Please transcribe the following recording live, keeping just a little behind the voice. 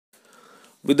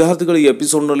ವಿದ್ಯಾರ್ಥಿಗಳು ಈ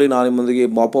ಎಪಿಸೋಡ್ನಲ್ಲಿ ನಾನು ನಿಮ್ಮೊಂದಿಗೆ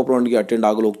ಮಾಪ್ ಅಪ್ ರೌಂಡ್ಗೆ ಅಟೆಂಡ್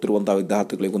ಆಗಲು ಹೋಗ್ತಿರುವಂಥ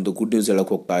ವಿದ್ಯಾರ್ಥಿಗಳಿಗೆ ಒಂದು ಗುಡ್ ನ್ಯೂಸ್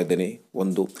ಹೇಳಕ್ಕೆ ಹೋಗ್ತಾ ಇದ್ದೀನಿ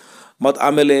ಮತ್ತು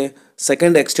ಆಮೇಲೆ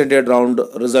ಸೆಕೆಂಡ್ ಎಕ್ಸ್ಟೆಂಡೆಡ್ ರೌಂಡ್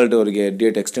ರಿಸಲ್ಟ್ ಅವರಿಗೆ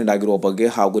ಡೇಟ್ ಎಕ್ಸ್ಟೆಂಡ್ ಆಗಿರುವ ಬಗ್ಗೆ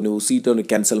ಹಾಗೂ ನೀವು ಸೀಟನ್ನು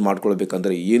ಕ್ಯಾನ್ಸಲ್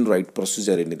ಮಾಡ್ಕೊಳ್ಬೇಕಂದ್ರೆ ಏನು ರೈಟ್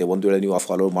ಪ್ರೊಸೀಜರ್ ಏನಿದೆ, ಒಂದು ವೇಳೆ ನೀವು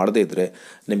ಫಾಲೋ ಮಾಡದೇ ಇದ್ದರೆ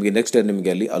ನಿಮಗೆ ನೆಕ್ಸ್ಟ್ ಇಯರ್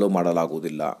ನಿಮಗೆ ಅಲ್ಲಿ ಅಲೋ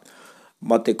ಮಾಡಲಾಗುವುದಿಲ್ಲ.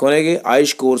 ಮತ್ತು ಕೊನೆಗೆ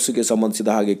ಆಯುಷ್ ಕೋರ್ಸ್ಗೆ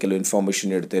ಸಂಬಂಧಿಸಿದ ಹಾಗೆ ಕೆಲವು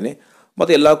ಇನ್ಫಾರ್ಮೇಷನ್ ನೀಡ್ತೇನೆ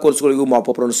ಮತ್ತು ಎಲ್ಲ ಕೋರ್ಸ್ಗಳಿಗೂ ಮಾಪ್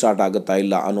ಅಪ್ ರೌಂಡ್ ಸ್ಟಾರ್ಟ್ ಆಗುತ್ತಾ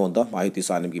ಇಲ್ಲ ಅನ್ನುವಂಥ ಮಾಹಿತಿ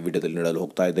ಸಹ ನಿಮಗೆ ವಿಡಿಯೋದಲ್ಲಿ ನೀಡಲು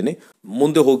ಹೋಗ್ತಾ ಇದ್ದೀನಿ.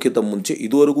 ಮುಂದೆ ಹೋಗಿದ್ದ ಮುಂಚೆ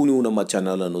ಇದುವರೆಗೂ ನೀವು ನಮ್ಮ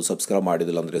ಚಾನಲನ್ನು ಸಬ್ಸ್ಕ್ರೈಬ್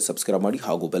ಮಾಡಿದಿಲ್ಲ ಅಂದರೆ ಸಬ್ಸ್ಕ್ರೈಬ್ ಮಾಡಿ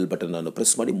ಹಾಗೂ ಬೆಲ್ ಬಟನನ್ನು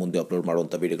ಪ್ರೆಸ್ ಮಾಡಿ ಮುಂದೆ ಅಪ್ಲೋಡ್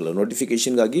ಮಾಡುವಂಥ ವಿಡಿಯೋಗಳ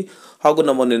ನೋಟಿಫಿಕೇಷನ್ಗಾಗಿ ಹಾಗೂ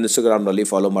ನಮ್ಮನ್ನು ಇನ್ಸ್ಟಾಗ್ರಾಮ್ನಲ್ಲಿ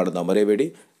ಫಾಲೋ ಮಾಡೋದನ್ನ ಮರೆಯಬೇಡಿ.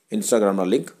 ಇನ್ಸ್ಟಾಗ್ರಾಮ್ನ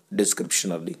ಲಿಂಕ್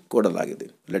ಡಿಸ್ಕ್ರಿಪ್ಷನಲ್ಲಿ ಕೊಡಲಾಗಿದೆ.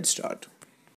 Let start.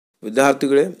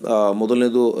 ವಿದ್ಯಾರ್ಥಿಗಳೇ,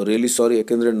 ಮೊದಲನೇದು ರಿಯಲಿ ಸಾರಿ,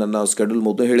 ಯಾಕೆಂದರೆ ನನ್ನ ಸ್ಕೆಡ್ಯೂಲ್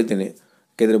ಮೊದಲು ಹೇಳಿದ್ದೇನೆ.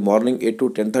 ಯಾಕೆಂದರೆ ಮಾರ್ನಿಂಗ್ 8 to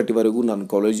 10:30ವರೆಗೂ ನಾನು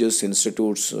ಕಾಲೇಜಸ್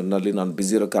ಇನ್ಸ್ಟಿಟ್ಯೂಟ್ಸ್ನಲ್ಲಿ ನಾನು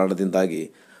ಬ್ಯುಸಿ ಇರೋ ಕಾರಣದಿಂದಾಗಿ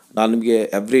ನಾನು ನಿಮಗೆ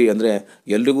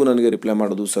ಎಲ್ರಿಗೂ ನನಗೆ ರಿಪ್ಲೈ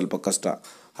ಮಾಡೋದು ಸ್ವಲ್ಪ ಕಷ್ಟ.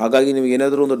 ಹಾಗಾಗಿ ನಿಮಗೆ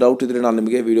ಏನಾದರೂ ಒಂದು ಡೌಟ್ ಇದ್ದರೆ ನಾನು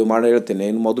ನಿಮಗೆ ವೀಡಿಯೋ ಮಾಡಿ ಹೇಳ್ತೇನೆ.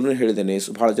 ಇನ್ನು ಮೊದಲು ಹೇಳಿದ್ದೇನೆ,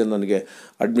 ಭಾಳ ಜನ ನನಗೆ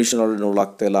ಅಡ್ಮಿಷನ್ ಆರ್ಡರ್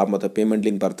ನೋಡಲಾಗ್ತಾ ಇಲ್ಲ ಮತ್ತು ಪೇಮೆಂಟ್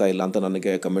ಲಿಂಕ್ ಬರ್ತಾ ಇಲ್ಲ ಅಂತ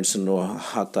ನನಗೆ ಕಮೆಂಟ್ಸನ್ನು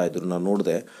ಹಾಕ್ತಾಯಿದ್ರು. ನಾನು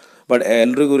ನೋಡಿದೆ, ಬಟ್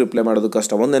ಎಲ್ರಿಗೂ ರಿಪ್ಲೈ ಮಾಡೋದು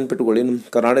ಕಷ್ಟ. ಒಂದು ನೆನ್ಪಿಟ್ಕೊಳ್ಳಿ, ನಿಮ್ಮ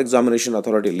ಕರ್ನಾಟಕ ಎಕ್ಸಾಮಿನೇಷನ್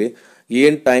ಅಥಾರಿಟಿಲಿ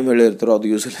ಏನು ಟೈಮ್ ಹೇಳಿರ್ತಾರೋ ಅದು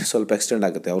ಯೂಸಲಿ ಸ್ವಲ್ಪ ಎಕ್ಸ್ಟೆಂಡ್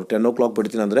ಆಗುತ್ತೆ. ಅವ್ರು 10 o'clock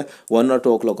ಬಿಡ್ತೀನಿ ಅಂದರೆ 1 or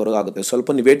 2 o'clockವರೆಗೆ ಆಗುತ್ತೆ. ಸ್ವಲ್ಪ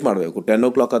ನೀವು ವೇಟ್ ಮಾಡಬೇಕು. 10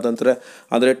 o'clock ಆದಂದರೆ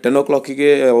 10 o'clockಗೆ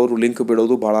ಅವರು ಲಿಂಕ್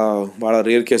ಬಿಡೋದು ಭಾಳ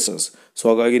ರೇರ್ ಕೇಸಸ್. ಸೊ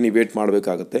ಹಾಗಾಗಿ ನೀವು ವೇಟ್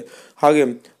ಮಾಡಬೇಕಾಗತ್ತೆ. ಹಾಗೆ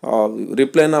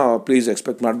ರಿಪ್ಲೈನ ಪ್ಲೀಸ್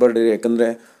ಎಕ್ಸ್ಪೆಕ್ಟ್ ಮಾಡಬೇಡಿ, ಯಾಕಂದರೆ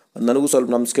ನನಗೂ ಸ್ವಲ್ಪ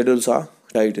ನಮ್ಮ ಸ್ಕೆಡ್ಯೂಲ್ ಸಹ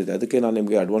ಟೈಟ್ ಇದೆ. ಅದಕ್ಕೆ ನಾನು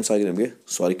ನಿಮಗೆ ಅಡ್ವಾನ್ಸ್ ಆಗಿ ನಿಮಗೆ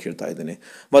ಸಾರಿ ಕೇಳ್ತಾ ಇದ್ದೀನಿ.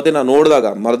 ಮತ್ತು ನಾನು ನೋಡಿದಾಗ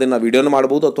ಮರದಿನ ವೀಡಿಯೋನ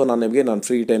ಮಾಡ್ಬೋದು ಅಥವಾ ನಾನು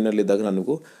ಫ್ರೀ ಟೈಮ್ನಲ್ಲಿದ್ದಾಗ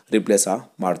ನನಗೂ ರಿಪ್ಲೈ ಸಹ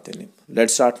ಮಾಡ್ತೀನಿ.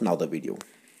 ಲೆಟ್ ಸ್ಟಾರ್ಟ್ ನಾವ್ ದ ವಿಡಿಯೋ.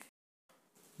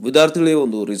 ವಿದ್ಯಾರ್ಥಿಗಳಿಗೆ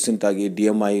ಒಂದು ರೀಸೆಂಟಾಗಿ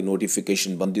DMI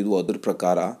ನೋಟಿಫಿಕೇಷನ್ ಬಂದಿದ್ದು. ಅದ್ರ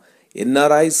ಪ್ರಕಾರ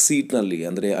NRI ಸೀಟ್ನಲ್ಲಿ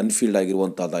ಅಂದರೆ ಅನ್ಫೀಲ್ಡ್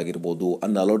ಆಗಿರುವಂಥದ್ದಾಗಿರ್ಬೋದು,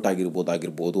 ಅನ್ಅಲೋಟ್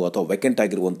ಆಗಿರ್ಬೋದು ಅಥವಾ ವೇಕೆಂಟ್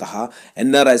ಆಗಿರುವಂತಹ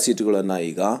NRI ಸೀಟ್ಗಳನ್ನು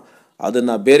ಈಗ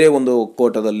ಅದನ್ನು ಬೇರೆ ಒಂದು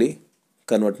ಕೋಟಾದಲ್ಲಿ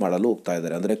ಕನ್ವರ್ಟ್ ಮಾಡಲು ಹೋಗ್ತಾ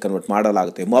ಇದ್ದಾರೆ, ಅಂದರೆ ಕನ್ವರ್ಟ್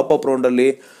ಮಾಡಲಾಗುತ್ತೆ. ಮಾಪ್ ಅಪ್ ರೌಂಡಲ್ಲಿ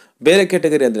ಬೇರೆ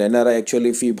ಕ್ಯಾಟಗರಿ ಅಂದರೆ NRI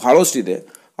ಆ್ಯಕ್ಚುಲಿ ಫೀ ಭಾಳಷ್ಟಿದೆ.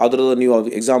 ಅದರದ್ದು ನೀವು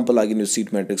ಎಕ್ಸಾಂಪಲ್ ಆಗಿ ನೀವು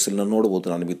ಸೀಟ್ ಮ್ಯಾಟ್ರಿಕ್ಸನ್ನು ನೋಡ್ಬೋದು.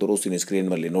 ನಾನು ನಿಮಗೆ ತೋರಿಸ್ತೀನಿ ಸ್ಕ್ರೀನ್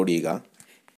ಮೇಲೆ ನೋಡಿ ಈಗ.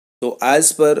 So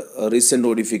as per recent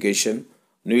notification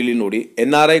ನೀವು ಇಲ್ಲಿ ನೋಡಿ,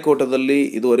 NRI ಕೋಟಾದಲ್ಲಿ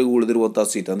ಇದುವರೆಗೂ ಉಳಿದಿರುವಂಥ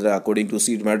ಸೀಟ್ ಅಂದರೆ ಅಕಾರ್ಡಿಂಗ್ ಟು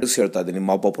ಸೀಟ್ ಮ್ಯಾಟ್ರಿಕ್ಸ್ ಹೇಳ್ತಾ ಇದ್ದೀನಿ,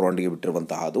 ಮಾಪ್ ಅಪ್ ರೌಂಡ್ಗೆ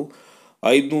ಬಿಟ್ಟಿರುವಂತಹ ಅದು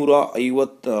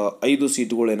 555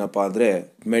 ಸೀಟುಗಳು ಏನಪ್ಪ ಅಂದರೆ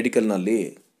ಮೆಡಿಕಲ್ನಲ್ಲಿ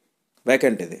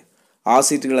ವ್ಯಾಕೆಂಟ್ ಇದೆ. ಆ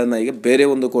ಸೀಟ್ಗಳನ್ನು ಈಗ ಬೇರೆ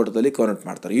ಒಂದು ಕೋಟಾದಲ್ಲಿ ಕನ್ವರ್ಟ್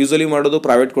ಮಾಡ್ತಾರೆ. ಯೂಸಲಿ ಮಾಡೋದು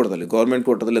ಪ್ರೈವೇಟ್ ಕೋಟಾದಲ್ಲಿ, ಗೌರ್ಮೆಂಟ್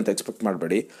ಕೋಟಾದಲ್ಲಿ ಅಂತ ಎಕ್ಸ್ಪೆಕ್ಟ್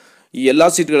ಮಾಡಬೇಡಿ. ಈ ಎಲ್ಲ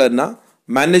ಸೀಟ್ಗಳನ್ನು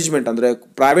ಮ್ಯಾನೇಜ್ಮೆಂಟ್ ಅಂದರೆ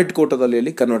ಪ್ರೈವೇಟ್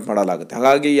ಕೋಟಾದಲ್ಲಿ ಕನ್ವರ್ಟ್ ಮಾಡಲಾಗುತ್ತೆ.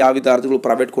 ಹಾಗಾಗಿ ಯಾವ ವಿದ್ಯಾರ್ಥಿಗಳು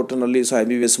ಪ್ರೈವೇಟ್ ಕೋಟಾನಲ್ಲಿ ಸಹ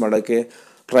MBBS ಮಾಡೋಕ್ಕೆ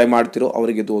ಟ್ರೈ ಮಾಡ್ತಿರೋ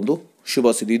ಅವರಿಗೆ ಇದು ಒಂದು ಶುಭ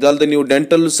ಸುದ್ದಿ. ಇದಲ್ಲದೆ ನೀವು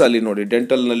ಡೆಂಟಲ್ಸ್ ಅಲ್ಲಿ ನೋಡಿ,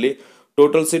 ಡೆಂಟಲ್ನಲ್ಲಿ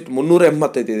ಟೋಟಲ್ ಸೀಟ್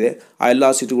 385 ಇದೆ. ಆ ಎಲ್ಲ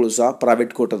ಸೀಟುಗಳು ಸಹ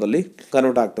ಪ್ರೈವೇಟ್ ಕೋಟಾದಲ್ಲಿ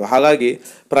ಕನ್ವರ್ಟ್ ಆಗ್ತವೆ. ಹಾಗಾಗಿ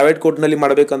ಪ್ರೈವೇಟ್ ಕೋಟ್ನಲ್ಲಿ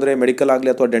ಮಾಡಬೇಕಂದ್ರೆ ಮೆಡಿಕಲ್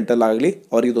ಆಗಲಿ ಅಥವಾ ಡೆಂಟಲ್ ಆಗಲಿ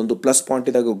ಅವರಿಗೆ ಇದೊಂದು ಪ್ಲಸ್ ಪಾಯಿಂಟ್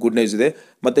ಇದ್ದಾಗ ಗುಡ್ ನ್ಯೂಸ್ ಇದೆ.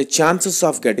 ಮತ್ತು chances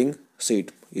of getting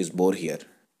seat is more here.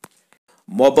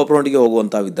 Mop up ರೌಂಡ್ಗೆ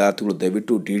ಹೋಗುವಂಥ ವಿದ್ಯಾರ್ಥಿಗಳು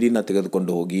ದಯವಿಟ್ಟು DDನ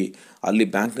ತೆಗೆದುಕೊಂಡು ಹೋಗಿ ಅಲ್ಲಿ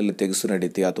ಬ್ಯಾಂಕ್ನಲ್ಲಿ ತೆಗೆಸು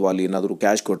ನಡೀತೆ ಅಥವಾ ಅಲ್ಲಿ ಏನಾದರೂ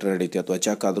ಕ್ಯಾಶ್ ಕೊಟ್ಟರೆ ನಡೀತೆ ಅಥವಾ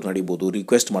ಚೆಕ್ ಆದರೂ ನಡೀಬೋದು.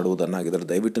 ರಿಕ್ವೆಸ್ಟ್ ಮಾಡುವುದನ್ನಾಗಿದ್ದರೆ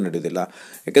ದಯವಿಟ್ಟು ನಡೆಯೋದಿಲ್ಲ.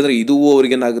 ಯಾಕೆಂದರೆ ಇದು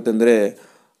ಅವ್ರಿಗೇನಾಗುತ್ತೆ ಅಂದರೆ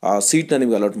ಆ ಸೀಟ್ನ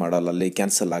ನಿಮಗೆ ಅಲಾಟ್ ಮಾಡಲ್ಲ, ಅಲ್ಲಿ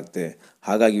ಕ್ಯಾನ್ಸಲ್ ಆಗುತ್ತೆ.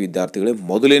 ಹಾಗಾಗಿ ವಿದ್ಯಾರ್ಥಿಗಳೇ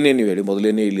ಮೊದಲೇನೇ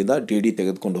ಇಲ್ಲಿಂದ DD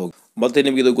ತೆಗೆದುಕೊಂಡು ಹೋಗಿ. ಮತ್ತು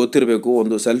ನಿಮಗೆ ಇದು ಗೊತ್ತಿರಬೇಕು,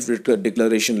 ಒಂದು ಸೆಲ್ಫ್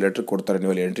ಡಿಕ್ಲರೇಷನ್ ಲೆಟರ್ ಕೊಡ್ತಾರೆ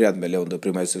ನೀವು ಅಲ್ಲಿ ಎಂಟ್ರಿ ಆದಮೇಲೆ ಒಂದು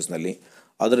ಪ್ರಿಮೈಸಸ್ನಲ್ಲಿ.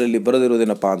 ಅದರಲ್ಲಿ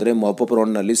ಬರೋದಿರೋದೇನಪ್ಪ ಅಂದರೆ ಮಾಪ್ ಅಪ್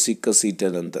ರೌಂಡ್ನಲ್ಲಿ ಸಿಕ್ಕ ಸೀಟ್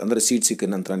ಅಂದರೆ ಸೀಟ್ ಸಿಕ್ಕ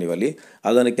ನಂತರ ನೀವು ಅಲ್ಲಿ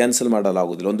ಅದನ್ನು ಕ್ಯಾನ್ಸಲ್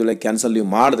ಮಾಡಲಾಗುವುದಿಲ್ಲ. ಒಂದು ವೇಳೆ ಕ್ಯಾನ್ಸಲ್ ನೀವು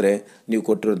ಮಾಡಿದ್ರೆ ನೀವು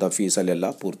ಕೊಟ್ಟಿರೋಂಥ ಫೀಸಲ್ಲೆಲ್ಲ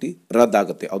ಪೂರ್ತಿ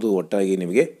ರದ್ದಾಗುತ್ತೆ, ಅದು ಒಟ್ಟಾಗಿ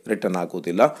ನಿಮಗೆ ರಿಟರ್ನ್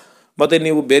ಆಗೋದಿಲ್ಲ. ಮತ್ತು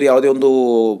ನೀವು ಬೇರೆ ಯಾವುದೇ ಒಂದು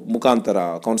ಮುಖಾಂತರ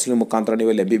ಕೌನ್ಸಿಲಿಂಗ್ ಮುಖಾಂತರ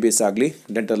ನೀವು ಅಲ್ಲಿ MBBS ಆಗಲಿ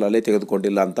ಡೆಂಟಲಲ್ಲಿ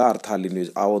ತೆಗೆದುಕೊಂಡಿಲ್ಲ ಅಂತ ಅರ್ಥ. ಅಲ್ಲಿ ನೀವು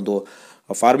ಆ ಒಂದು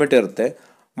ಫಾರ್ಮೆಟ್ ಇರುತ್ತೆ.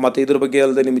 ಮತ್ತು ಇದ್ರ ಬಗ್ಗೆ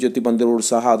ಅಲ್ಲದೆ ನಿಮ್ಮ ಜೊತೆ ಬಂದಿರೋರು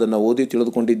ಸಹ ಅದನ್ನು ಓದಿ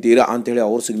ತಿಳಿದುಕೊಂಡಿದ್ದೀರಾ ಅಂಥೇಳಿ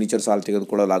ಅವ್ರ ಸಿಗ್ನೇಚರ್ ಸಾಲ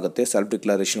ತೆಗೆದುಕೊಳ್ಳಲಾಗುತ್ತೆ. ಸೆಲ್ಫ್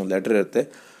ಡಿಕ್ಲರೇಷನ್ ಲೆಟರ್ ಇರುತ್ತೆ.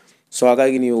 ಸೊ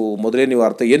ಹಾಗಾಗಿ ನೀವು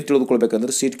ಅರ್ಥ ಏನು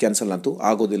ತಿಳಿದುಕೊಳ್ಬೇಕಂದ್ರೆ ಸೀಟ್ ಕ್ಯಾನ್ಸಲ್ ಅಂತೂ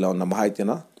ಆಗೋದಿಲ್ಲ ಅನ್ನೋ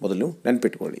ಮಾಹಿತಿಯನ್ನು ಮೊದಲು ನೀವು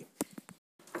ನೆನ್ಪಿಟ್ಕೊಳ್ಳಿ.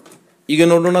 ಈಗ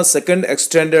ನೋಡೋಣ, ಸೆಕೆಂಡ್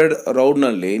ಎಕ್ಸ್ಟೆಂಡೆಡ್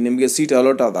ರೌಂಡ್ನಲ್ಲಿ ನಿಮಗೆ ಸೀಟ್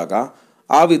ಅಲಾಟ್ ಆದಾಗ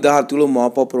ಆ ವಿದ್ಯಾರ್ಥಿಗಳು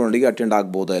ಮಾಪ್ ಅಪ್ ರೌಂಡಿಗೆ ಅಟೆಂಡ್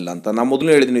ಆಗ್ಬೋದಾ ಇಲ್ಲ ಅಂತ. ನಾನು ಮೊದಲು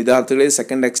ಹೇಳಿದ್ದೀನಿ ವಿದ್ಯಾರ್ಥಿಗಳಿಗೆ,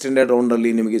 ಸೆಕೆಂಡ್ ಎಕ್ಸ್ಟೆಂಡೆಡ್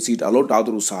ರೌಂಡಲ್ಲಿ ನಿಮಗೆ ಸೀಟ್ ಅಲಾಟ್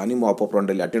ಆದರೂ ಸಹ ನೀವು ಮಾಪ್ ಅಪ್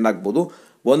ರೌಂಡಲ್ಲಿ ಅಟೆಂಡ್ ಆಗ್ಬೋದು,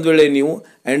 ಒಂದು ವೇಳೆ ನೀವು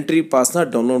ಎಂಟ್ರಿ ಪಾಸ್ನ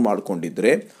ಡೌನ್ಲೋಡ್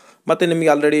ಮಾಡ್ಕೊಂಡಿದ್ದರೆ. ಮತ್ತು ನಿಮಗೆ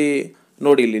ಆಲ್ರೆಡಿ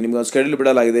ನೋಡಿ ಇಲ್ಲಿ ನಿಮಗೆ ಸ್ಕೆಡ್ಯೂಲ್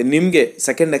ಬಿಡಲಾಗಿದೆ. ನಿಮಗೆ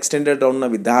ಸೆಕೆಂಡ್ ಎಕ್ಸ್ಟೆಂಡೆಡ್ ರೌಂಡ್ನ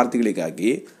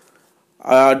ವಿದ್ಯಾರ್ಥಿಗಳಿಗಾಗಿ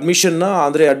ಅಡ್ಮಿಷನ್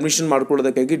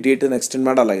ಮಾಡ್ಕೊಳ್ಳೋದಕ್ಕಾಗಿ ಡೇಟನ್ನು ಎಕ್ಸ್ಟೆಂಡ್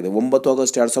ಮಾಡಲಾಗಿದೆ. 9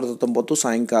 August 2019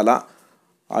 ಸಾಯಂಕಾಲ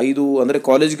 5 ಅಂದರೆ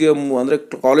ಕಾಲೇಜ್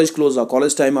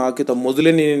ಟೈಮ್ ಹಾಕಿದ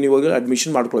ಮೊದಲೇ ನೀವು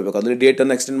ಅಡ್ಮಿಷನ್ ಮಾಡ್ಕೊಳ್ಬೇಕು. ಅಂದರೆ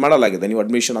ಡೇಟನ್ನು ಎಕ್ಸ್ಟೆಂಡ್ ಮಾಡಲಾಗಿದೆ. ನೀವು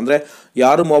ಅಡ್ಮಿಷನ್ ಅಂದರೆ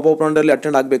ಯಾರು ಮಾಪ್ ಅಪ್ ರೌಂಡಲ್ಲಿ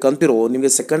ಅಟೆಂಡ್ ಆಗಬೇಕಂತಿರೋ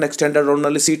ನಿಮಗೆ ಸೆಕೆಂಡ್ ಎಕ್ಸ್ಟೆಂಡೆಡ್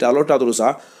ರೌಂಡ್ನಲ್ಲಿ ಸೀಟ್ ಅಲಾಟ್ ಆದರೂ ಸಹ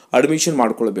ಅಡ್ಮಿಷನ್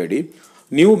ಮಾಡ್ಕೊಳ್ಬೇಡಿ.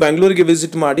 ನೀವು ಬೆಂಗಳೂರಿಗೆ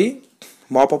ವಿಸಿಟ್ ಮಾಡಿ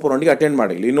ಮಾಪ್ ಅಪ್ ರೌಂಡಿಗೆ ಅಟೆಂಡ್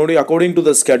ಮಾಡಿ. ಇಲ್ಲಿ ನೋಡಿ, according to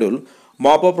the schedule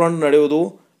mop up round ನಡೆಯೋದು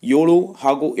 7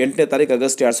 ಹಾಗೂ 8ನೇ ತಾರೀಕು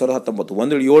August 2019.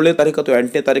 ಒಂದು ವೇಳೆ 7ನೇ ತಾರೀಕು ಅಥವಾ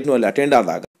 8ನೇ ತಾರೀಕು ನೀವು ಅಲ್ಲಿ ಅಟೆಂಡ್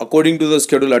ಆದಾಗ according to the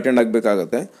schedule attend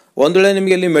ಆಗಬೇಕಾಗುತ್ತೆ. ಒಂದು ವೇಳೆ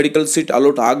ನಿಮಗೆ ಇಲ್ಲಿ ಮೆಡಿಕಲ್ ಸೀಟ್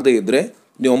ಅಲಾಟ್ ಆಗದೇ ಇದ್ದರೆ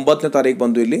ನೀವು 9ನೇ ತಾರೀಕು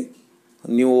ಬಂದು ಇಲ್ಲಿ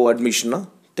ನೀವು ಅಡ್ಮಿಷನ್ನ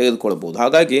ತೆಗೆದುಕೊಳ್ಬೋದು.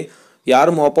 ಹಾಗಾಗಿ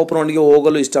ಯಾರು ಮಾಪಪ್ ರೌಂಡ್ಗೆ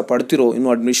ಹೋಗಲು ಇಷ್ಟಪಡ್ತಿರೋ ಇನ್ನೂ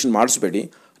ಅಡ್ಮಿಷನ್ ಮಾಡಿಸ್ಬೇಡಿ.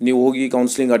 ನೀವು ಹೋಗಿ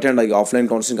ಕೌನ್ಸಿಲಿಂಗ್ ಅಟೆಂಡ್ ಆಗಿ, ಆಫ್ಲೈನ್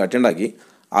ಕೌನ್ಸಿಲಿಂಗ್ ಅಟೆಂಡ್ ಆಗಿ,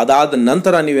 ಅದಾದ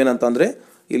ನಂತರ ನೀವೇನಂತಂದರೆ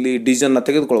ಇಲ್ಲಿ ಡಿಸಿಷನ್ನ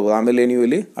ತೆಗೆದುಕೊಳ್ಬೋದು. ಆಮೇಲೆ ನೀವು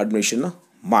ಇಲ್ಲಿ ಅಡ್ಮಿಷನ್ನ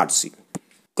ಮಾಡಿಸಿ.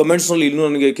 ಕಮೆಂಟ್ಸ್ನಲ್ಲಿ ಇನ್ನೂ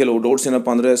ನನಗೆ ಕೆಲವು ಡೌಟ್ಸ್ ಏನಪ್ಪ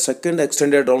ಅಂದರೆ, ಸೆಕೆಂಡ್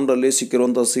ಎಕ್ಸ್ಟೆಂಡೆಡ್ ರೌಂಡಲ್ಲಿ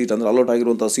ಸಿಕ್ಕಿರುವಂಥ ಸೀಟ್ ಅಂದರೆ ಅಲೋಟ್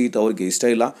ಆಗಿರುವಂಥ ಸೀಟ್ ಅವ್ರಿಗೆ ಇಷ್ಟ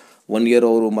ಇಲ್ಲ. 1 ಇಯರ್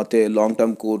ಅವರು ಮತ್ತೆ ಲಾಂಗ್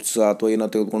ಟರ್ಮ್ ಕೋರ್ಸ್ ಅಥವಾ ಏನೋ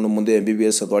ತೆಗೆದುಕೊಂಡು ಮುಂದೆ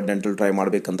MBBS ಅಥವಾ ಡೆಂಟಲ್ ಟ್ರೈ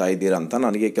ಮಾಡಬೇಕಂತ ಇದ್ದೀರಾ ಅಂತ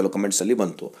ನನಗೆ ಕೆಲವು ಕಮೆಂಟ್ಸಲ್ಲಿ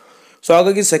ಬಂತು. ಸೊ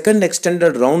ಹಾಗಾಗಿ ಸೆಕೆಂಡ್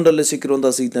ಎಕ್ಸ್ಟೆಂಡೆಡ್ ರೌಂಡಲ್ಲಿ ಸಿಕ್ಕಿರುವಂಥ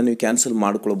ಸೀಟ್ನ ನೀವು ಕ್ಯಾನ್ಸಲ್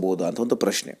ಮಾಡ್ಕೊಳ್ಬೋದಾ ಅಂತ ಒಂದು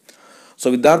ಪ್ರಶ್ನೆ. ಸೊ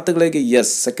ವಿದ್ಯಾರ್ಥಿಗಳಿಗೆ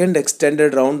ಎಸ್, ಸೆಕೆಂಡ್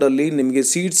ಎಕ್ಸ್ಟೆಂಡೆಡ್ ರೌಂಡಲ್ಲಿ ನಿಮಗೆ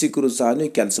ಸೀಟ್ ಸಿಕ್ಕರೂ ಸಹ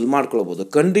ನೀವು ಕ್ಯಾನ್ಸಲ್ ಮಾಡ್ಕೊಳ್ಬೋದು.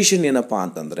 ಕಂಡೀಷನ್ ಏನಪ್ಪ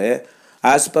ಅಂತಂದರೆ,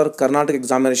 as per Karnataka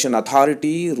examination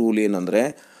authority rule ಏನಂದರೆ,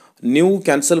 ನೀವು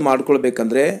ಕ್ಯಾನ್ಸಲ್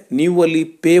ಮಾಡ್ಕೊಳ್ಬೇಕಂದ್ರೆ ನೀವು ಅಲ್ಲಿ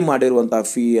ಪೇ ಮಾಡಿರುವಂಥ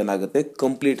ಫೀ ಏನಾಗುತ್ತೆ,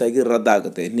 ಕಂಪ್ಲೀಟಾಗಿ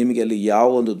ರದ್ದಾಗುತ್ತೆ. ನಿಮಗೆ ಅಲ್ಲಿ ಯಾವ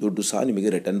ಒಂದು ದುಡ್ಡು ಸಹ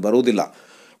ನಿಮಗೆ ರಿಟರ್ನ್ ಬರೋದಿಲ್ಲ.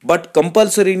 ಬಟ್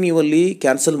ಕಂಪಲ್ಸರಿ ನೀವಲ್ಲಿ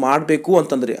ಕ್ಯಾನ್ಸಲ್ ಮಾಡಬೇಕು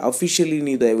ಅಂತಂದರೆ ಅಫಿಷಿಯಲಿ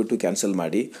ನೀವು ದಯವಿಟ್ಟು ಕ್ಯಾನ್ಸಲ್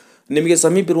ಮಾಡಿ. ನಿಮಗೆ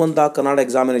ಸಮೀಪ ಇರುವಂಥ Karnataka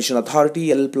examination authority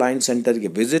help line ಸೆಂಟರ್ಗೆ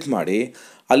ವಿಸಿಟ್ ಮಾಡಿ.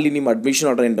 ಅಲ್ಲಿ ನಿಮ್ಮ ಅಡ್ಮಿಷನ್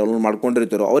ಆರ್ಡರ್ ಏನು ಡೌನ್ಲೋಡ್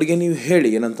ಮಾಡ್ಕೊಂಡಿರ್ತೀರೋ ಅವರಿಗೆ ನೀವು ಹೇಳಿ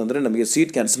ಏನಂತಂದರೆ, ನಮಗೆ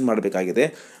ಸೀಟ್ ಕ್ಯಾನ್ಸಲ್ ಮಾಡಬೇಕಾಗಿದೆ,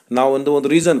 ನಾವು ಒಂದು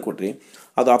ರೀಸನ್ ಕೊಟ್ರಿ,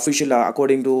 ಅದು ಅಫಿಷಿಯಲ್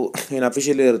ಅಕಾರ್ಡಿಂಗ್ ಟು ಏನು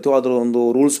ಅಫಿಷಿಯಲಿ ಇರುತ್ತೋ ಅದರ ಒಂದು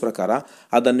ರೂಲ್ಸ್ ಪ್ರಕಾರ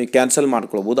ಅದನ್ನು ಕ್ಯಾನ್ಸಲ್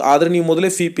ಮಾಡ್ಕೊಳ್ಬೋದು. ಆದರೆ ನೀವು ಮೊದಲೇ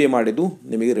ಫೀ ಪೇ ಮಾಡಿದ್ದು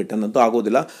ನಿಮಗೆ ರಿಟರ್ನ್ ಅಂತೂ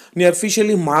ಆಗೋದಿಲ್ಲ. ನೀವು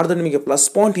ಅಫಿಷಿಯಲಿ ಮಾಡಿದ್ರೆ ನಿಮಗೆ ಪ್ಲಸ್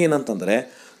ಪಾಯಿಂಟ್ ಏನಂತಂದರೆ,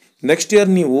 ನೆಕ್ಸ್ಟ್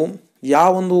ಇಯರ್ ನೀವು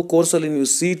ಯಾವೊಂದು ಕೋರ್ಸಲ್ಲಿ ನೀವು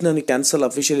ಸೀಟ್ನ ನೀವು ಕ್ಯಾನ್ಸಲ್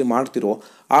ಅಫಿಷಿಯಲಿ ಮಾಡ್ತಿರೋ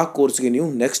ಆ ಕೋರ್ಸ್ಗೆ ನೀವು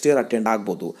ನೆಕ್ಸ್ಟ್ ಇಯರ್ ಅಟೆಂಡ್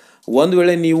ಆಗ್ಬೋದು. ಒಂದು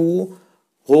ವೇಳೆ ನೀವು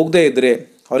ಹೋಗದೇ ಇದ್ದರೆ,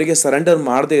 ಅವರಿಗೆ ಸರೆಂಡರ್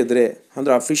ಮಾಡದೇ ಇದ್ದರೆ,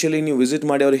 ಅಂದರೆ ಅಫಿಷಿಯಲಿ ನೀವು ವಿಸಿಟ್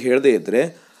ಮಾಡಿ ಅವ್ರಿಗೆ ಹೇಳದೇ ಇದ್ದರೆ,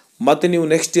 ಮತ್ತು ನೀವು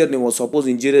ನೆಕ್ಸ್ಟ್ ಇಯರ್ ನೀವು ಸಪೋಸ್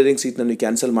ಇಂಜಿನಿಯರಿಂಗ್ ಸೀಟ್ನ ನೀವು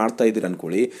ಕ್ಯಾನ್ಸಲ್ ಮಾಡ್ತಾ ಇದ್ದೀರಿ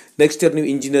ಅಂದ್ಕೊಳ್ಳಿ, ನೆಕ್ಸ್ಟ್ ಇಯರ್ ನೀವು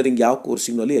ಇಂಜಿನಿಯರಿಂಗ್ ಯಾವ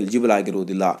ಕೋರ್ಸಿನಲ್ಲಿ ಎಲಿಜಿಬಲ್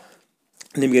ಆಗಿರೋದಿಲ್ಲ,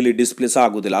 ನಿಮಗೆ ಅಲ್ಲಿ ಡಿಸ್ಪ್ಲೇಸ್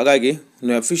ಆಗೋದಿಲ್ಲ. ಹಾಗಾಗಿ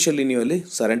ನೀವು ಅಫಿಷಿಯಲಿ ನೀವು ಅಲ್ಲಿ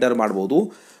ಸರೆಂಡರ್ ಮಾಡ್ಬೋದು.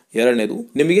 ಎರಡನೇದು,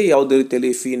 ನಿಮಗೆ ಯಾವುದೇ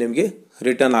ರೀತಿಯಲ್ಲಿ ಫೀ ನಿಮಗೆ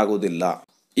ರಿಟರ್ನ್ ಆಗೋದಿಲ್ಲ.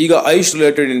 ಈಗ ಐಶ್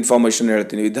ರಿಲೇಟೆಡ್ ಇನ್ಫಾರ್ಮೇಷನ್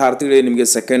ಹೇಳ್ತೀನಿ ವಿದ್ಯಾರ್ಥಿಗಳಿಗೆ. ನಿಮಗೆ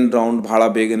ಸೆಕೆಂಡ್ ರೌಂಡ್ ಭಾಳ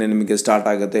ಬೇಗನೆ ನಿಮಗೆ ಸ್ಟಾರ್ಟ್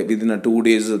ಆಗುತ್ತೆ. ವಿದಿನ್ 2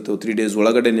 days ಅಥವಾ 3 days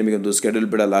ಒಳಗಡೆ ನಿಮಗೆ ಒಂದು ಸ್ಕೆಡ್ಯೂಲ್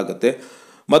ಬಿಡಲಾಗುತ್ತೆ.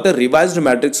 ಮತ್ತು ರಿವೈಸ್ಡ್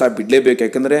ಮ್ಯಾಟ್ರಿಕ್ಸ್ ಬಿಡಲೇಬೇಕು.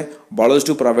 ಯಾಕೆಂದರೆ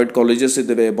ಭಾಳಷ್ಟು ಪ್ರೈವೇಟ್ ಕಾಲೇಜಸ್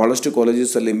ಇದ್ದಾವೆ, ಭಾಳಷ್ಟು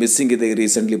ಕಾಲೇಜಸಲ್ಲಿ ಮಿಸ್ಸಿಂಗ್ ಇದೆ.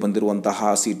 ರೀಸೆಂಟ್ಲಿ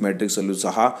ಬಂದಿರುವಂತಹ ಸೀಟ್ ಮ್ಯಾಟ್ರಿಕ್ಸಲ್ಲೂ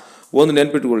ಸಹ ಒಂದು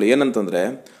ನೆನ್ಪಿಟ್ಕೊಳ್ಳಿ, ಏನಂತಂದರೆ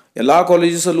ಎಲ್ಲ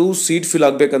ಕಾಲೇಜಸಲ್ಲೂ ಸೀಟ್ ಫಿಲ್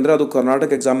ಆಗಬೇಕಂದ್ರೆ ಅದು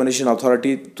ಕರ್ನಾಟಕ ಎಕ್ಸಾಮಿನೇಷನ್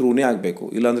ಅಥಾರಿಟಿ ಥ್ರೂನೇ ಆಗಬೇಕು,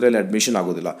 ಇಲ್ಲಾಂದರೆ ಅಲ್ಲಿ ಅಡ್ಮಿಷನ್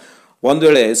ಆಗೋದಿಲ್ಲ. ಒಂದು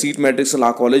ವೇಳೆ ಸೀಟ್ ಮ್ಯಾಟ್ರಿಕ್ಸಲ್ಲಿ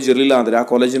ಆ ಕಾಲೇಜ್ ಇರಲಿಲ್ಲ ಅಂದರೆ ಆ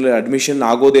ಕಾಲೇಜಿನಲ್ಲಿ ಅಡ್ಮಿಷನ್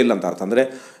ಆಗೋದೇ ಇಲ್ಲ ಅಂತ ಅರ್ಥ. ಅಂದರೆ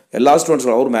ಎಲ್ಲ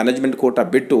ಸ್ಟೂಡೆಂಟ್ಸ್ಗಳು ಅವ್ರು ಮ್ಯಾನೇಜ್ಮೆಂಟ್ ಕೋಟಾ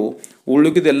ಬಿಟ್ಟು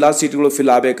ಉಳಿದ ಎಲ್ಲ ಸೀಟ್ಗಳು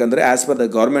ಫಿಲ್ ಆಗಬೇಕಂದ್ರೆ as per the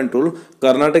government rule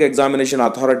Karnataka examination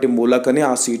authority ಮೂಲಕನೇ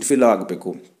ಆ ಸೀಟ್ ಫಿಲ್ ಆಗಬೇಕು.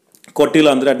 ಕೊಟ್ಟಿಲ್ಲ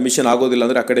ಅಂದರೆ ಅಡ್ಮಿಷನ್ ಆಗೋದಿಲ್ಲ,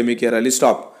 ಅಂದರೆ ಅಕಾಡೆಮಿಕ್ ಇಯರಲ್ಲಿ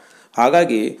ಸ್ಟಾಪ್.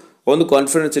 ಹಾಗಾಗಿ ಒಂದು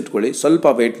ಕಾನ್ಫಿಡೆನ್ಸ್ ಇಟ್ಕೊಳ್ಳಿ, ಸ್ವಲ್ಪ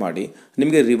ವೆಯ್ಟ್ ಮಾಡಿ,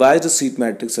 ನಿಮಗೆ ರಿವೈಸ್ಡ್ ಸೀಟ್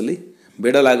ಮ್ಯಾಟ್ರಿಕ್ಸಲ್ಲಿ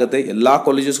ಬಿಡಲಾಗುತ್ತೆ. ಎಲ್ಲ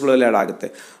ಕಾಲೇಜಸ್ಗಳಲ್ಲಿ ಆ್ಯಡ್ ಆಗುತ್ತೆ.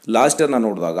 ಲಾಸ್ಟ್ ಇಯರ್ ನಾನು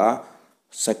ನೋಡಿದಾಗ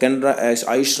second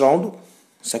Aish round,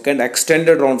 second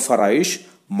extended round for Aish,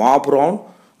 mop round,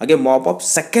 ಹಾಗೆ mop of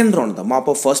second round, mop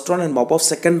of first round and mop of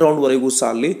second ರೌಂಡ್ವರೆಗೂ ಸಹ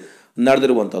ಅಲ್ಲಿ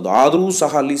ನಡೆದಿರುವಂಥದ್ದು. ಆದರೂ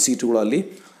ಸಹ ಅಲ್ಲಿ ಸೀಟುಗಳಲ್ಲಿ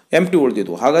ಎಂಟಿ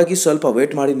ಉಳಿದಿದ್ವು. ಹಾಗಾಗಿ ಸ್ವಲ್ಪ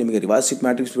ವೇಟ್ ಮಾಡಿ, ನಿಮಗೆ revise seat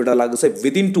matrix ಬಿಡಲಾಗುತ್ತೆ.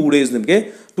 Within 2 days ನಿಮಗೆ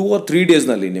 2 or 3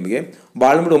 daysನಲ್ಲಿ ನಿಮಗೆ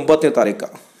ಬಾಳ್ಬಿಟ್ಟು 9ನೇ ತಾರೀಕು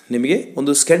ನಿಮಗೆ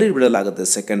ಒಂದು ಸ್ಕೆಡ್ಯೂಲ್ ಬಿಡಲಾಗುತ್ತೆ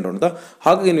ಸೆಕೆಂಡ್ ರೌಂಡ್ದ.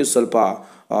 ಹಾಗಾಗಿ ನೀವು ಸ್ವಲ್ಪ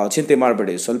ಚಿಂತೆ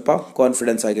ಮಾಡಬೇಡಿ, ಸ್ವಲ್ಪ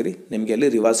ಕಾನ್ಫಿಡೆನ್ಸ್ ಆಗಿರಿ, ನಿಮಗೆ ಅಲ್ಲಿ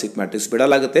ರಿವೈಸ್ ಸೀಟ್ ಮ್ಯಾಟ್ರಿಕ್ಸ್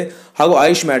ಬಿಡಲಾಗುತ್ತೆ. ಹಾಗೂ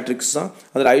ಆಯುಷ್ ಮ್ಯಾಟ್ರಿಕ್ಸ್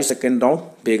ಅಂದರೆ ಆಯುಷ್ ಸೆಕೆಂಡ್ ರೌಂಡ್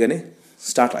ಬೇಗನೆ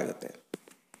ಸ್ಟಾರ್ಟ್ ಆಗುತ್ತೆ.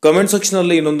 ಕಮೆಂಟ್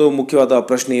ಸೆಕ್ಷನಲ್ಲಿ ಇನ್ನೊಂದು ಮುಖ್ಯವಾದ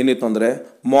ಪ್ರಶ್ನೆ ಏನಿತ್ತು ಅಂದರೆ,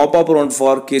 mop up round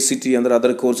for KCET ಅಂದರೆ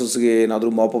ಅದರ್ ಕೋರ್ಸಸ್ಗೆ ಏನಾದರೂ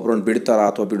ಮಾಪ್ ಅಪ್ ರೌಂಡ್ ಬಿಡ್ತಾರಾ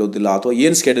ಅಥವಾ ಬಿಡೋದಿಲ್ಲ, ಅಥವಾ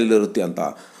ಏನು ಸ್ಕೆಡ್ಯೂಲ್ ಇರುತ್ತೆ ಅಂತ.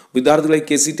 ವಿದ್ಯಾರ್ಥಿಗಳಿಗೆ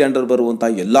KCET ಅಂಡರ್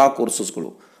ಬರುವಂತಹ ಎಲ್ಲ ಕೋರ್ಸಸ್ಗಳು,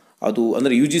 ಅದು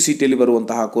ಅಂದರೆ UGCETಯಲ್ಲಿ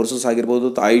ಬರುವಂತಹ ಕೋರ್ಸಸ್ ಆಗಿರ್ಬೋದು,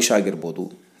 ಆಯುಷ್ ಆಗಿರ್ಬೋದು,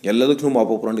 ಎಲ್ಲದಕ್ಕೂ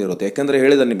ಮಾಪ್ ಅಪ್ ರೌಂಡ್ ಇರುತ್ತೆ. ಯಾಕೆಂದರೆ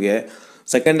ಹೇಳಿದ ನಿಮಗೆ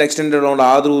ಸೆಕೆಂಡ್ ಎಕ್ಸ್ಟೆಂಡೆಡ್ ರೌಂಡ್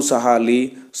ಆದರೂ ಸಹ ಅಲ್ಲಿ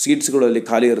ಸೀಟ್ಸ್ಗಳಲ್ಲಿ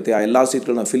ಖಾಲಿ ಇರುತ್ತೆ. ಆ ಎಲ್ಲ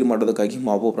ಸೀಟ್ಗಳನ್ನ ಫಿಲ್ ಮಾಡೋದಕ್ಕಾಗಿ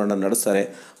ಮಾಪ್ ಅಪ್ ರೌಂಡನ್ನು ನಡೆಸ್ತಾರೆ.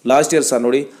 ಲಾಸ್ಟ್ ಇಯರ್ ಸಹ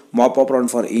ನೋಡಿ, mop up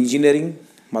round for engineering,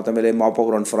 ಮತ್ತು ಆಮೇಲೆ mop up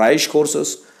round for AYUSH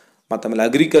courses, ಮತ್ತು ಆಮೇಲೆ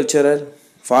ಅಗ್ರಿಕಲ್ಚರಲ್,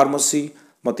 ಫಾರ್ಮಸಿ,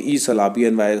 ಮತ್ತು ಈ ಸಲ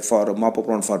BNY for mop up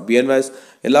round for BNYs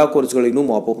ಎಲ್ಲ ಕೋರ್ಸ್ಗಳಿಗೂ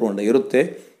ಮಾಪ್ ಅಪ್ ರೌಂಡ್ ಇರುತ್ತೆ.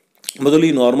 ಮೊದಲು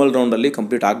ಈ ನಾರ್ಮಲ್ ರೌಂಡಲ್ಲಿ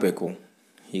ಕಂಪ್ಲೀಟ್ ಆಗಬೇಕು.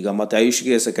 ಈಗ ಮತ್ತು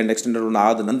ಆಯುಷ್ಗೆ ಸೆಕೆಂಡ್ ಎಕ್ಸ್ಟೆಂಡೆಡ್ ರೌಂಡ್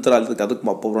ಆದ ನಂತರ ಅದಕ್ಕೆ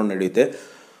ಮಾಪ್ ಅಪ್ ರೌಂಡ್ ನಡೆಯುತ್ತೆ.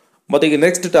 ಮತ್ತು ಈಗ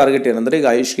ನೆಕ್ಸ್ಟ್ ಟಾರ್ಗೆಟ್ ಏನಂದರೆ, ಈಗ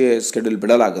ಆಯುಷ್ಗೆ ಸ್ಕೆಡ್ಯೂಲ್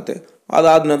ಬಿಡಲಾಗುತ್ತೆ.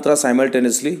 ಅದಾದ ನಂತರ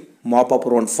simultaneously mop up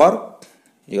round for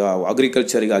ಈಗ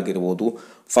ಅಗ್ರಿಕಲ್ಚರಿಗೆ ಆಗಿರ್ಬೋದು,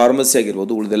 ಫಾರ್ಮಸಿ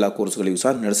ಆಗಿರ್ಬೋದು, ಉಳಿದೆಲ್ಲ ಕೋರ್ಸ್ಗಳಿಗೂ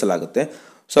ಸಹ ನಡೆಸಲಾಗುತ್ತೆ.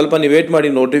 ಸ್ವಲ್ಪ ನೀವು ವೇಟ್ ಮಾಡಿ,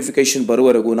 ನೋಟಿಫಿಕೇಷನ್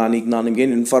ಬರುವವರೆಗೂ. ನಾನು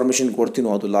ನಿಮಗೇನು ಇನ್ಫಾರ್ಮೇಷನ್ ಕೊಡ್ತೀನೋ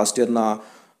ಅದು ಲಾಸ್ಟ್ ಇಯರ್ನ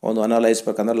ಒಂದು ಅನಲೈಸ್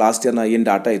ಬೇಕಂದ್ರೆ ಲಾಸ್ಟ್ ಇಯರ್ನ ಏನು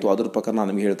ಡಾಟಾ ಇತ್ತು ಅದ್ರ ಪ್ರಕಾರ ನಾನು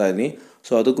ನಿಮ್ಗೆ ಹೇಳ್ತಾ ಇದ್ದೀನಿ.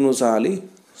 ಸೊ ಅದಕ್ಕೂ ಸಹ ಅಲ್ಲಿ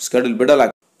ಸ್ಕೆಡ್ಯೂಲ್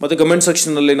ಬಿಡಲಾಗುತ್ತೆ. ಮತ್ತು ಕಮೆಂಟ್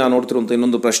ಸೆಕ್ಷನಲ್ಲಿ ನಾನು ನೋಡ್ತಿರುವಂಥ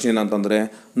ಇನ್ನೊಂದು ಪ್ರಶ್ನೆ ಏನಂತಂದರೆ,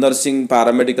 ನರ್ಸಿಂಗ್,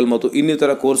 ಪ್ಯಾರಾಮೆಡಿಕಲ್ ಮತ್ತು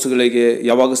ಇನ್ನಿತರ ಕೋರ್ಸ್ಗಳಿಗೆ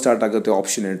ಯಾವಾಗ ಸ್ಟಾರ್ಟ್ ಆಗುತ್ತೆ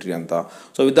ಆಪ್ಷನ್ ಎಂಟ್ರಿ ಅಂತ.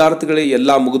 ಸೊ ವಿದ್ಯಾರ್ಥಿಗಳಿಗೆ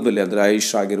ಎಲ್ಲ ಮುಗಿದ್ಮೇಲೆ ಅಂದರೆ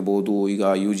ಆಯುಷ್ ಆಗಿರ್ಬೋದು, ಈಗ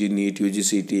UG NEET,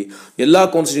 UGCET ಎಲ್ಲ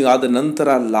ಕೌನ್ಸಿಲಿಂಗ್ ಆದ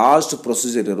ನಂತರ ಲಾಸ್ಟ್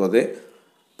ಪ್ರೊಸೀಜರ್ ಇರೋದೇ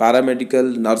ಪ್ಯಾರಾಮೆಡಿಕಲ್,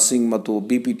 ನರ್ಸಿಂಗ್ ಮತ್ತು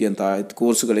BPT ಅಂತ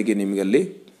ಕೋರ್ಸ್ಗಳಿಗೆ ನಿಮಗೆ ಅಲ್ಲಿ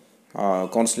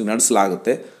ಕೌನ್ಸಿಲಿಂಗ್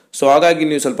ನಡೆಸಲಾಗುತ್ತೆ. ಸೊ ಹಾಗಾಗಿ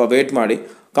ನೀವು ಸ್ವಲ್ಪ ವೇಟ್ ಮಾಡಿ,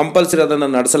 ಕಂಪಲ್ಸರಿ ಅದನ್ನು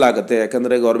ನಡೆಸಲಾಗುತ್ತೆ.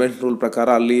 ಯಾಕಂದರೆ ಗೌರ್ಮೆಂಟ್ ರೂಲ್ ಪ್ರಕಾರ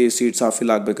ಅಲ್ಲಿ ಸೀಟ್ಸ್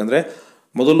ಫಿಲ್ ಆಗಬೇಕಂದ್ರೆ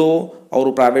ಮೊದಲು ಅವರು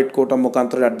ಪ್ರೈವೇಟ್ ಕೋಟಾ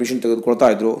ಮುಖಾಂತರ ಅಡ್ಮಿಷನ್ ತೆಗೆದುಕೊಳ್ತಾ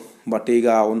ಇದ್ರು. ಬಟ್ ಈಗ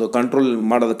ಒಂದು ಕಂಟ್ರೋಲ್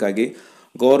ಮಾಡೋದಕ್ಕಾಗಿ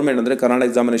ಗೌರ್ಮೆಂಟ್ ಅಂದರೆ ಕರ್ನಾಟಕ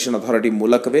ಎಕ್ಸಾಮಿನೇಷನ್ ಅಥಾರಿಟಿ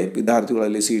ಮೂಲಕವೇ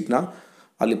ವಿದ್ಯಾರ್ಥಿಗಳಲ್ಲಿ ಸೀಟ್ನ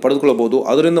ಅಲ್ಲಿ ಪಡೆದುಕೊಳ್ಳಬಹುದು.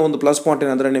 ಅದರಿಂದ ಒಂದು ಪ್ಲಸ್ ಪಾಯಿಂಟ್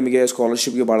ಏನಂದರೆ ನಿಮಗೆ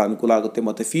ಸ್ಕಾಲರ್ಶಿಪ್ಗೆ ಭಾಳ ಅನುಕೂಲ ಆಗುತ್ತೆ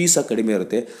ಮತ್ತು ಫೀಸ ಕಡಿಮೆ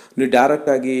ಇರುತ್ತೆ. ನೀವು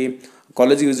ಡೈರೆಕ್ಟಾಗಿ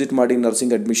ಕಾಲೇಜಿಗೆ ವಿಸಿಟ್ ಮಾಡಿ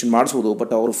ನರ್ಸಿಂಗ್ ಅಡ್ಮಿಷನ್ ಮಾಡಿಸ್ಬೋದು,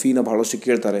 ಬಟ್ ಅವರು ಫೀನ ಭಾಳಷ್ಟು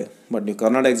ಕೇಳ್ತಾರೆ. ಬಟ್ ನೀವು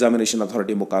ಕರ್ನಾಟಕ ಎಕ್ಸಾಮಿನೇಷನ್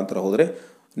ಅಥಾರಿಟಿ ಮುಖಾಂತರ ಹೋದರೆ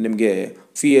ನಿಮಗೆ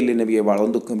ಫೀಯಲ್ಲಿ ನಿಮಗೆ ಭಾಳ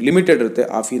ಒಂದು ಲಿಮಿಟೆಡ್ ಇರುತ್ತೆ.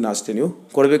 ಆ ಫೀನ ಅಷ್ಟೇ ನೀವು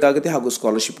ಕೊಡಬೇಕಾಗುತ್ತೆ ಹಾಗೂ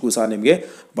ಸ್ಕಾಲರ್ಶಿಪ್ಗೂ ಸಹ ನಿಮಗೆ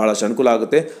ಭಾಳಷ್ಟು ಅನುಕೂಲ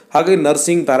ಆಗುತ್ತೆ. ಹಾಗಾಗಿ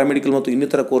ನರ್ಸಿಂಗ್, ಪ್ಯಾರಾಮೆಡಿಕಲ್ ಮತ್ತು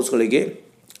ಇನ್ನಿತರ ಕೋರ್ಸ್ಗಳಿಗೆ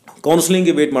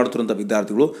ಕೌನ್ಸಿಲಿಂಗ್ಗೆ ವೇಟ್ ಮಾಡ್ತಿರುವಂಥ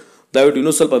ವಿದ್ಯಾರ್ಥಿಗಳು ದಯವಿಟ್ಟು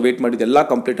ಇನ್ನೂ ಸ್ವಲ್ಪ ವೇಟ್ ಮಾಡಿದ್ದು ಎಲ್ಲ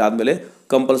ಕಂಪ್ಲೀಟ್ ಆದಮೇಲೆ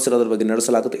ಕಂಪಲ್ಸರಿ ಅದ್ರ ಬಗ್ಗೆ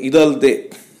ನಡೆಸಲಾಗುತ್ತೆ. ಇದಲ್ಲದೆ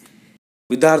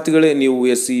ವಿದ್ಯಾರ್ಥಿಗಳೇ ನೀವು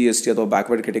SC ST ಅಥವಾ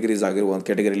ಬ್ಯಾಕ್ವರ್ಡ್ ಕ್ಯಾಟಗರೀಸ್ ಆಗಿರುವ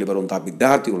ಕ್ಯಾಟಗರಿಯಲ್ಲಿ ಬರುವಂತಹ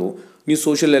ವಿದ್ಯಾರ್ಥಿಗಳು ನೀವು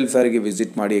ಸೋಷಿಯಲ್ ವೆಲ್ಫೇರ್ಗೆ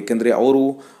ವಿಸಿಟ್ ಮಾಡಿ. ಯಾಕೆಂದರೆ ಅವರು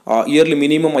ಇಯರ್ಲಿ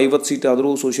ಮಿನಿಮಮ್ 50 ಸೀಟ್ ಆದರೂ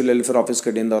ಸೋಷಿಯಲ್ ವೆಲ್ಫೇರ್ ಆಫೀಸ್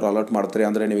ಕಡೆಯಿಂದ ಅವರು ಅಲಾಟ್ ಮಾಡ್ತಾರೆ.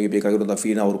 ಅಂದರೆ ನಿಮಗೆ ಬೇಕಾಗಿರುವಂಥ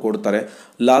ಫೀನ ಅವರು ಕೊಡ್ತಾರೆ.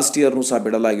 ಲಾಸ್ಟ್ ಇಯರ್ನೂ ಸಹ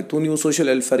ಬಿಡಲಾಗಿತ್ತು. ನೀವು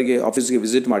ಸೋಷಿಯಲ್ ವೆಲ್ಫೇರ್ಗೆ ಆಫೀಸ್ಗೆ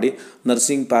ವಿಸಿಟ್ ಮಾಡಿ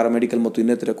ನರ್ಸಿಂಗ್, ಪ್ಯಾರಾಮೆಡಿಕಲ್ ಮತ್ತು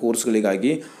ಇನ್ನಿತರ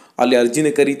ಕೋರ್ಸ್ಗಳಿಗಾಗಿ ಅಲ್ಲಿ ಅರ್ಜಿನ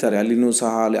ಕರೀತಾರೆ. ಅಲ್ಲಿನೂ ಸಹ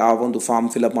ಅಲ್ಲಿ ಆ ಒಂದು ಫಾರ್ಮ್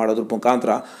ಫಿಲಪ್ ಮಾಡೋದ್ರ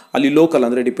ಮುಖಾಂತರ ಅಲ್ಲಿ ಲೋಕಲ್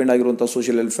ಅಂದರೆ ಡಿಪೆಂಡ್ ಆಗಿರುವಂಥ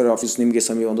ಸೋಷಿಯಲ್ ವೆಲ್ಫೇರ್ ಆಫೀಸ್ ನಿಮಗೆ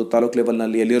ಸಮೀಪ ಒಂದು ತಾಲೂಕು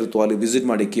ಲೆವೆಲ್ನಲ್ಲಿ ಎಲ್ಲಿರುತ್ತೋ ಅಲ್ಲಿ ವಿಸಿಟ್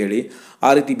ಮಾಡಿ ಕೇಳಿ.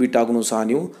 ಆ ರೀತಿ ಬಿಟ್ಟಾಗೂ ಸಹ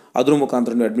ನೀವು ಅದ್ರ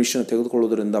ಮುಖಾಂತರ ನೀವು ಅಡ್ಮಿಷನ್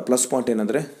ತೆಗೆದುಕೊಳ್ಳೋದ್ರಿಂದ ಪ್ಲಸ್ ಪಾಯಿಂಟ್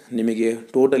ಏನಂದರೆ ನಿಮಗೆ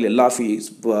ಟೋಟಲ್ ಎಲ್ಲ ಫೀಸ್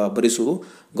ಭರಿಸೋದು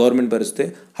ಗೌರ್ಮೆಂಟ್ ಭರಿಸುತ್ತೆ.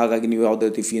 ಹಾಗಾಗಿ ನೀವು ಯಾವುದೇ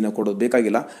ರೀತಿ ಫೀನ ಕೊಡೋದು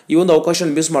ಬೇಕಾಗಿಲ್ಲ. ಈ ಒಂದು ಅವಕಾಶ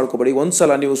ಮಿಸ್ ಮಾಡ್ಕೋಬೇಡಿ. ಒಂದು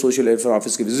ಸಲ ನೀವು ಸೋಷಿಯಲ್ ವೆಲ್ಫೇರ್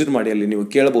ಆಫೀಸ್ಗೆ ವಿಸಿಟ್ ಮಾಡಿ ಅಲ್ಲಿ ನೀವು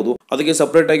ಕೇಳ್ಬೋದು. ಅದಕ್ಕೆ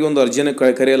ಸಪ್ರೇಟಾಗಿ ಒಂದು ಅರ್ಜಿಯನ್ನು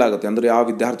ಕರೆಯಲಾಗುತ್ತೆ. ಅಂದರೆ ಯಾವ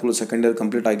ವಿದ್ಯಾರ್ಥಿಗಳು ಸೆಕೆಂಡ್ ಇಯರ್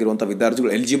ಕಂಪ್ಲೀಟ್ ಆಗಿರುವಂಥ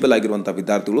ವಿದ್ಯಾರ್ಥಿಗಳು, ಎಲಿಜಿಬಲ್ ಆಗಿರುವಂಥ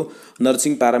ವಿದ್ಯಾರ್ಥಿಗಳು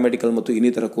ನರ್ಸಿಂಗ್, ಪ್ಯಾರಾಮೆಡಿಕಲ್ ಮತ್ತು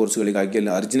ಇನ್ನಿತರ ಕೋರ್ಸ್ಗಳಿಗಾಗಿ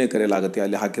ಅಲ್ಲಿ ಅರ್ಜಿನೇ ಕರೆಯಲಾಗುತ್ತೆ.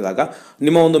 ಅಲ್ಲಿ ಹಾಕಿದಾಗ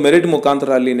ನಿಮ್ಮ ಒಂದು ಮೆರಿಟ್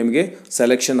ಮುಖಾಂತರ ಅಲ್ಲಿ ನಿಮಗೆ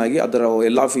ಸೆಲೆಕ್ಷನ್ ಆಗಿ ಅದರ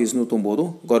ಎಲ್ಲ ಫೀಸ್ನು ತುಂಬೋದು,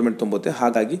 ಗೌರ್ಮೆಂಟ್ ತುಂಬುತ್ತೆ.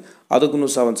 ಹಾಗಾಗಿ ಅದಕ್ಕೂ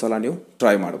ಸಹ ಒಂದು ಸಲ ನೀವು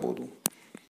ಟ್ರೈ ಮಾಡ್ಬೋದು.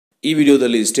 ಈ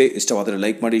ವಿಡಿಯೋದಲ್ಲಿ ಇಷ್ಟವಾದರೆ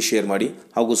ಲೈಕ್ ಮಾಡಿ, ಶೇರ್ ಮಾಡಿ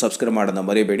ಹಾಗೂ ಸಬ್ಸ್ಕ್ರೈಬ್ ಮಾಡೋದನ್ನ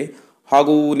ಮರಿಬೇಡಿ.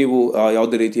 ಹಾಗೂ ನೀವು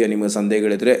ಯಾವುದೇ ರೀತಿಯ ನಿಮ್ಮ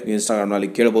ಸಂದೇಹಗಳಿದ್ದರೆ ಇನ್ಸ್ಟಾಗ್ರಾಮ್ನಲ್ಲಿ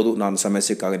ಕೇಳ್ಬೋದು. ನಾನು ಸಮಯ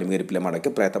ಸಿಕ್ಕಾಗ ನಿಮಗೆ ರಿಪ್ಲೈ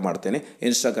ಮಾಡೋಕ್ಕೆ ಪ್ರಯತ್ನ ಮಾಡ್ತೇನೆ.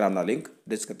 ಇನ್ಸ್ಟಾಗ್ರಾಮ್ನ ಲಿಂಕ್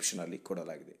ಡಿಸ್ಕ್ರಿಪ್ಷನಲ್ಲಿ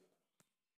ಕೊಡಲಾಗಿದೆ.